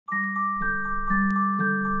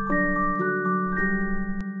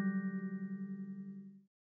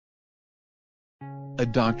A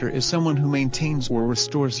doctor is someone who maintains or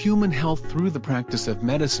restores human health through the practice of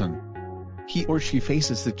medicine. He or she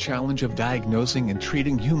faces the challenge of diagnosing and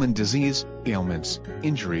treating human disease, ailments,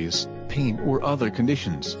 injuries, pain or other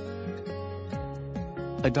conditions.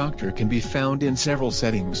 A doctor can be found in several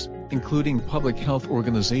settings, including public health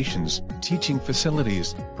organizations, teaching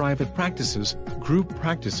facilities, private practices, group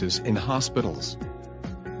practices and hospitals.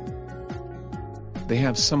 They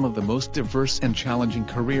have some of the most diverse and challenging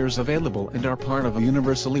careers available and are part of a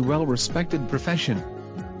universally well-respected profession.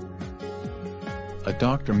 A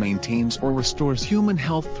doctor maintains or restores human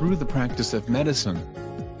health through the practice of medicine.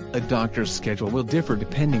 A doctor's schedule will differ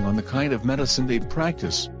depending on the kind of medicine they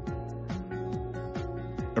practice.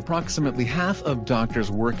 Approximately half of doctors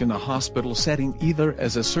work in a hospital setting either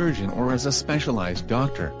as a surgeon or as a specialized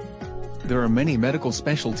doctor. There are many medical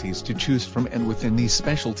specialties to choose from, and within these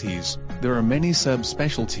specialties, there are many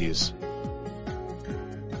subspecialties.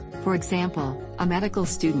 For example, a medical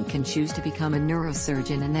student can choose to become a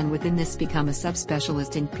neurosurgeon and then within this become a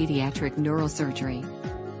subspecialist in pediatric neurosurgery.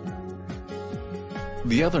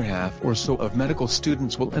 The other half or so of medical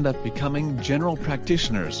students will end up becoming general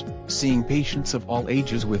practitioners, seeing patients of all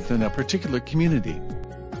ages within a particular community.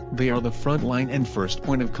 They are the front line and first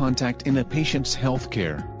point of contact in a patient's health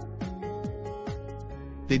care.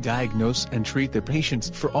 They diagnose and treat their patients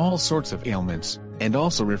for all sorts of ailments, and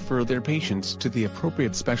also refer their patients to the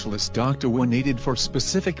appropriate specialist doctor when needed for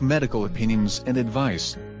specific medical opinions and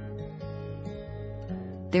advice.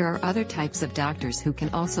 There are other types of doctors who can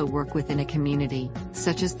also work within a community,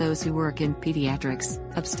 such as those who work in pediatrics,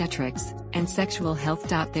 obstetrics, and sexual health.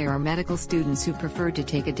 There are medical students who prefer to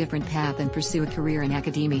take a different path and pursue a career in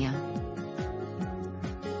academia.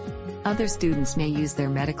 Other students may use their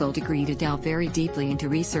medical degree to delve very deeply into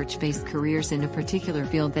research-based careers in a particular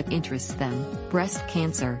field that interests them. Breast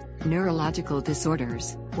cancer, neurological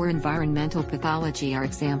disorders, or environmental pathology are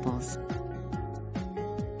examples.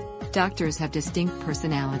 Doctors have distinct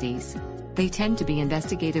personalities. They tend to be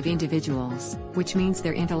investigative individuals, which means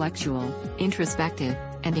they're intellectual, introspective,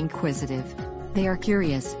 and inquisitive. They are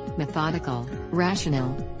curious, methodical,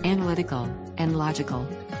 rational, analytical, and logical.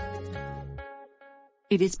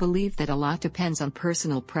 It is believed that a lot depends on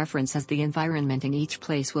personal preference, as the environment in each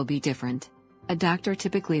place will be different. A doctor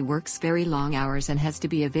typically works very long hours and has to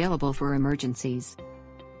be available for emergencies.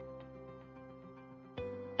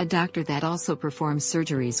 A doctor that also performs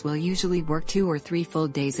surgeries will usually work 2 or 3 full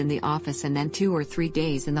days in the office and then 2 or 3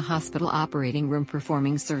 days in the hospital operating room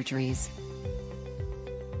performing surgeries.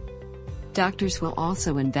 Doctors will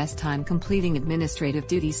also invest time completing administrative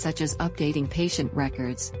duties such as updating patient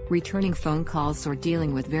records, returning phone calls, or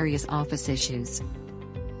dealing with various office issues.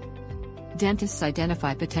 Dentists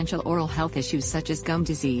identify potential oral health issues such as gum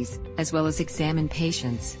disease, as well as examine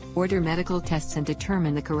patients, order medical tests, and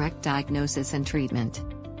determine the correct diagnosis and treatment.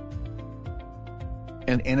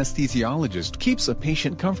 An anesthesiologist keeps a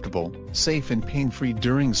patient comfortable, safe and pain-free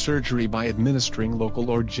during surgery by administering local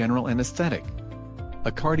or general anesthetic.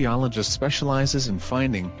 A cardiologist specializes in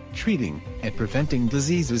finding, treating, and preventing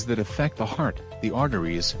diseases that affect the heart, the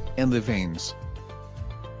arteries, and the veins.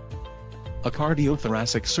 A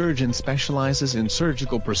cardiothoracic surgeon specializes in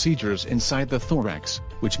surgical procedures inside the thorax,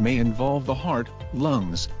 which may involve the heart,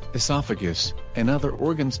 lungs, esophagus, and other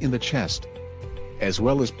organs in the chest. As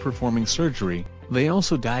well as performing surgery, they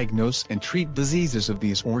also diagnose and treat diseases of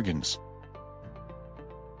these organs.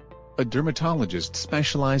 A dermatologist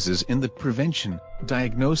specializes in the prevention,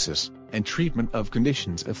 diagnosis, and treatment of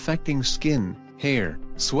conditions affecting skin, hair,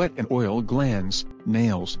 sweat and oil glands,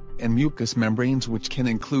 nails, and mucous membranes, which can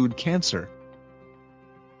include cancer.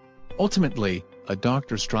 Ultimately, a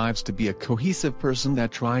doctor strives to be a cohesive person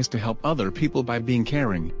that tries to help other people by being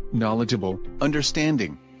caring, knowledgeable,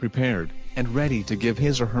 understanding, prepared, and ready to give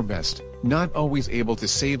his or her best, not always able to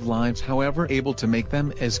save lives, however able to make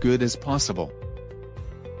them as good as possible.